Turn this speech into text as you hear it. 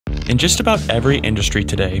In just about every industry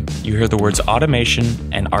today, you hear the words automation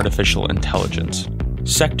and artificial intelligence.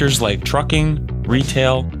 Sectors like trucking,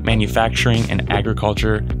 retail, manufacturing, and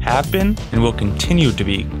agriculture have been and will continue to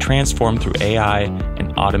be transformed through AI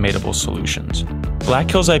and automatable solutions. Black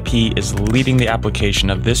Hills IP is leading the application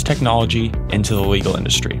of this technology into the legal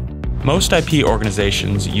industry. Most IP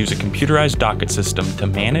organizations use a computerized docket system to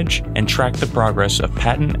manage and track the progress of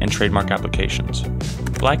patent and trademark applications.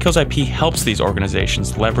 Black Hills IP helps these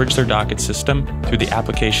organizations leverage their docket system through the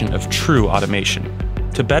application of true automation.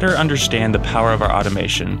 To better understand the power of our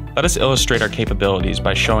automation, let us illustrate our capabilities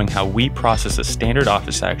by showing how we process a standard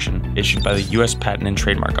office action issued by the U.S. Patent and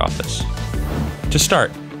Trademark Office. To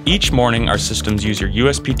start, each morning our systems use your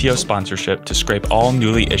USPTO sponsorship to scrape all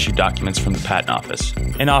newly issued documents from the Patent Office,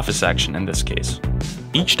 an office action in this case.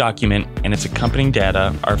 Each document and its accompanying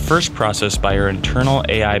data are first processed by our internal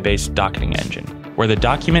AI-based docketing engine, where the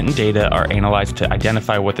document and data are analyzed to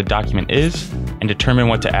identify what the document is and determine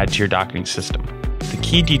what to add to your docketing system. The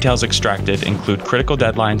key details extracted include critical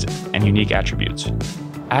deadlines and unique attributes.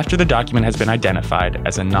 After the document has been identified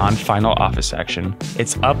as a non-final office action,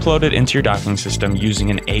 it's uploaded into your docketing system using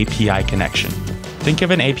an API connection. Think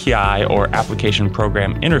of an API or application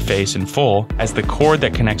program interface in full as the cord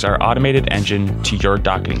that connects our automated engine to your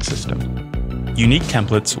docketing system. Unique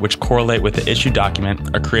templates which correlate with the issued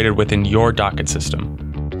document are created within your docket system.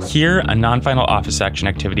 Here, a non-final office action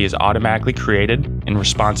activity is automatically created in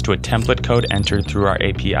response to a template code entered through our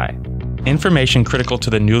API. Information critical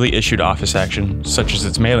to the newly issued office action, such as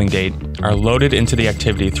its mailing date, are loaded into the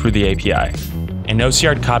activity through the API. An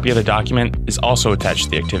OCR'd copy of the document is also attached to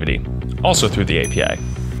the activity, also through the API.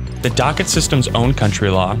 The docket system's own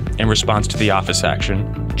country law, in response to the office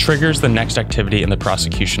action, triggers the next activity in the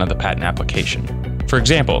prosecution of the patent application. For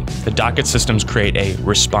example, the docket systems create a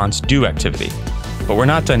response due activity. But we're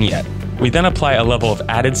not done yet. We then apply a level of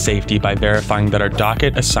added safety by verifying that our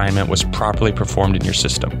docket assignment was properly performed in your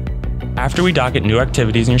system. After we docket new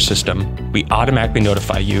activities in your system, we automatically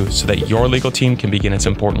notify you so that your legal team can begin its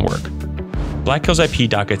important work. Black Hills IP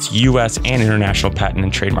dockets U.S. and international patent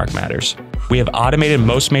and trademark matters. We have automated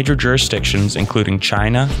most major jurisdictions, including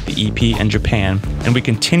China, the EP, and Japan, and we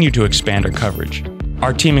continue to expand our coverage.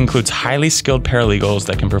 Our team includes highly skilled paralegals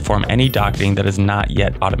that can perform any docketing that is not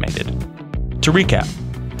yet automated. To recap,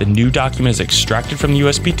 the new document is extracted from the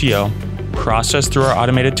USPTO, processed through our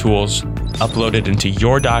automated tools, uploaded into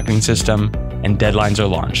your docketing system, and deadlines are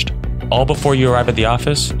launched, all before you arrive at the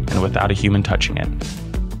office and without a human touching it.